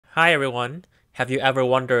Hi everyone. Have you ever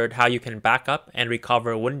wondered how you can back up and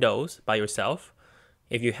recover Windows by yourself?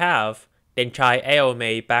 If you have, then try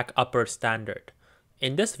AOMEI Back Upper Standard.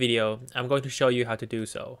 In this video, I'm going to show you how to do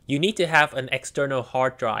so. You need to have an external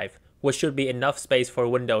hard drive, which should be enough space for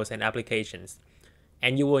Windows and applications.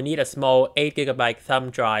 And you will need a small 8GB thumb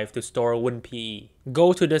drive to store WinPE.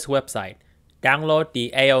 Go to this website. Download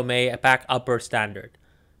the AOMEI Back Upper Standard.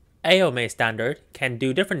 AOMEI Standard can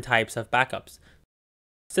do different types of backups: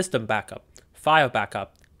 system backup, file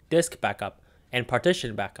backup, disk backup, and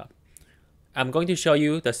partition backup. I'm going to show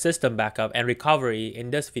you the system backup and recovery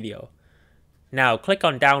in this video. Now click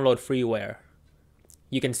on download freeware.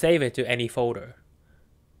 You can save it to any folder.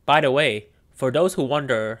 By the way, for those who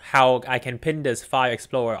wonder how I can pin this file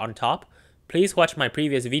explorer on top, please watch my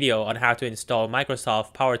previous video on how to install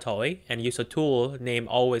Microsoft PowerToy and use a tool named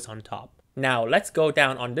Always on Top. Now let's go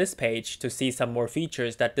down on this page to see some more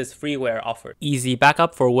features that this freeware offers. Easy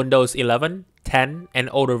backup for Windows 11, 10, and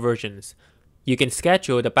older versions. You can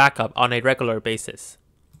schedule the backup on a regular basis.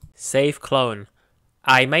 Save clone.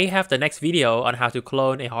 I may have the next video on how to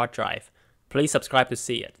clone a hard drive. Please subscribe to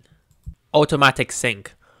see it. Automatic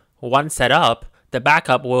sync. Once set up, the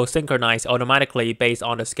backup will synchronize automatically based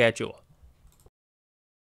on the schedule.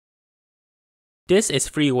 This is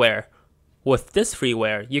freeware. With this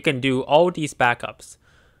freeware, you can do all these backups.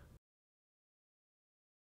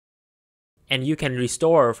 And you can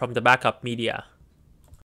restore from the backup media.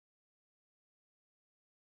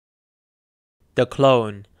 The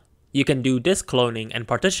clone. You can do disk cloning and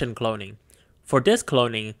partition cloning. For disk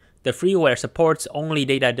cloning, the freeware supports only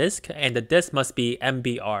data disk and the disk must be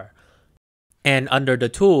MBR. And under the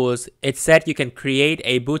tools, it said you can create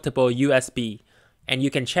a bootable USB and you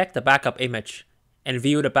can check the backup image and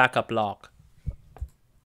view the backup log.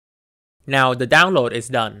 Now the download is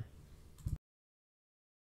done.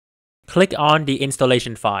 Click on the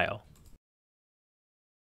installation file.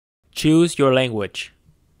 Choose your language.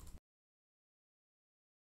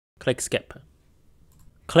 Click skip.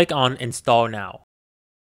 Click on install now.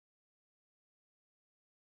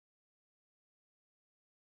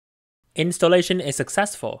 Installation is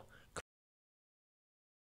successful.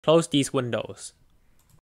 Close these windows.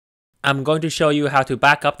 I'm going to show you how to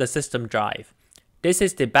back up the system drive. This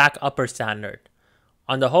is the Back Upper Standard.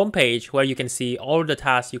 On the home page where you can see all the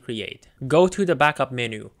tasks you create, go to the backup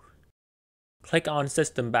menu. Click on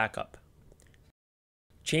System Backup.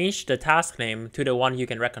 Change the task name to the one you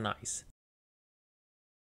can recognize.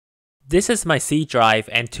 This is my C drive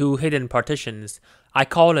and 2 hidden partitions. I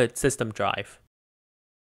call it System Drive.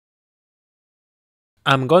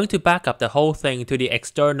 I'm going to back up the whole thing to the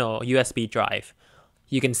external USB drive.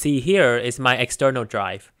 You can see here is my external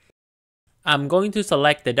drive. I'm going to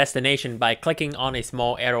select the destination by clicking on a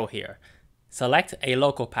small arrow here. Select a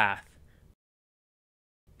local path.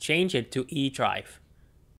 Change it to E drive.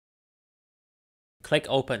 Click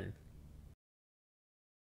Open.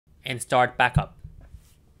 And start backup.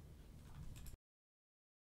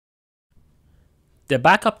 The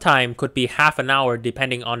backup time could be half an hour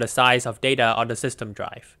depending on the size of data on the system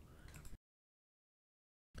drive.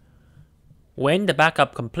 When the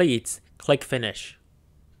backup completes, click Finish.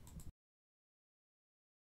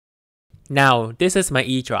 Now, this is my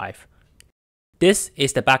E drive. This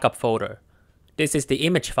is the backup folder. This is the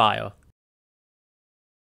image file.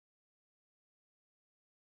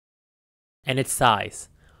 And its size.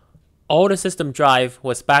 All the system drive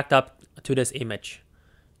was backed up to this image.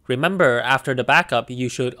 Remember, after the backup, you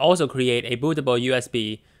should also create a bootable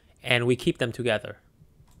USB, and we keep them together.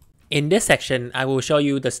 In this section, I will show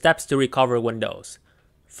you the steps to recover Windows.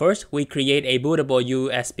 First, we create a bootable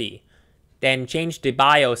USB. Then change the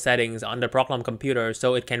BIOS settings on the program computer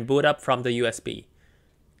so it can boot up from the USB.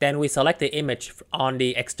 Then we select the image on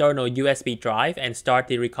the external USB drive and start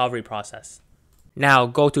the recovery process. Now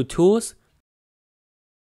go to Tools.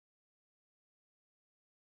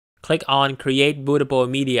 Click on Create Bootable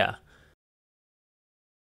Media.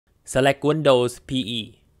 Select Windows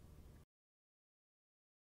PE.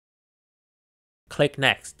 Click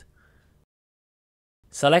Next.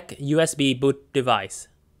 Select USB boot device.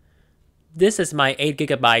 This is my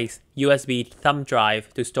 8GB USB thumb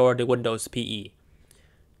drive to store the Windows PE.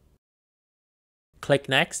 Click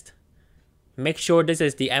Next. Make sure this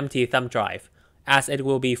is the empty thumb drive, as it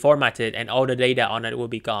will be formatted and all the data on it will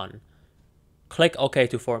be gone. Click OK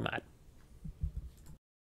to format.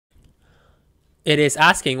 It is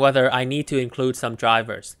asking whether I need to include some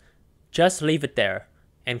drivers. Just leave it there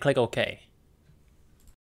and click OK.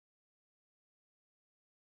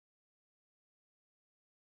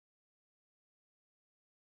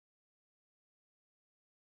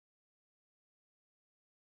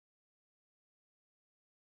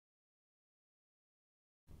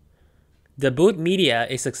 The boot media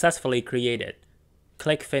is successfully created.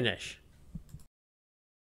 Click Finish.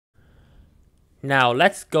 Now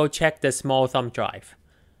let's go check the small thumb drive.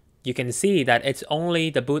 You can see that it's only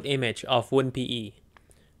the boot image of WinPE.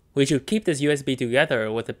 We should keep this USB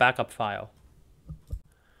together with the backup file.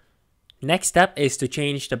 Next step is to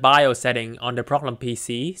change the BIOS setting on the problem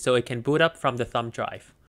PC so it can boot up from the thumb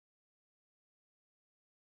drive.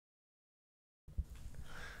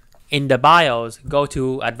 In the BIOS, go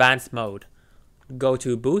to Advanced Mode. Go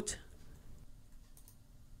to Boot.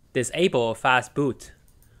 Disable Fast Boot.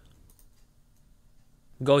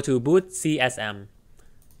 Go to Boot CSM.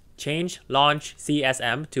 Change Launch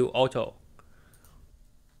CSM to Auto.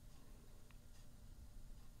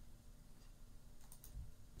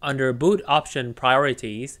 Under Boot Option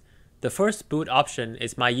Priorities, the first boot option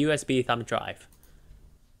is my USB thumb drive.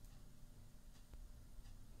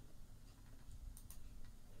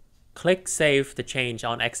 Click Save the change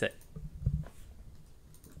on Exit.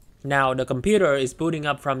 Now the computer is booting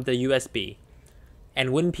up from the USB, and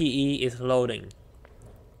WinPE is loading.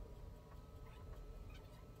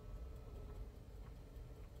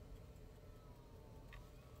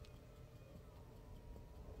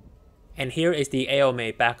 And here is the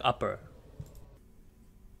AOMEI backupper.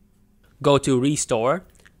 Go to Restore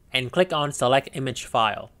and click on Select Image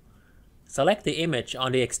File. Select the image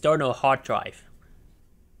on the external hard drive.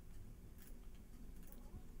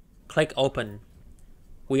 Click Open.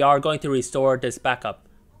 We are going to restore this backup,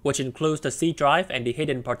 which includes the C drive and the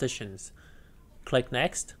hidden partitions. Click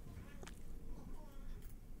Next.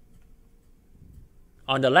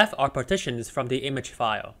 On the left are partitions from the image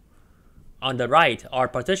file. On the right are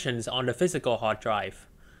partitions on the physical hard drive.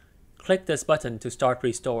 Click this button to start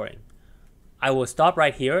restoring. I will stop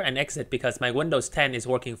right here and exit because my Windows 10 is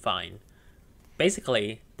working fine.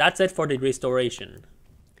 Basically, that's it for the restoration.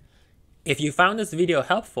 If you found this video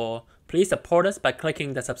helpful, please support us by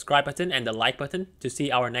clicking the subscribe button and the like button to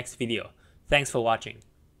see our next video. Thanks for watching.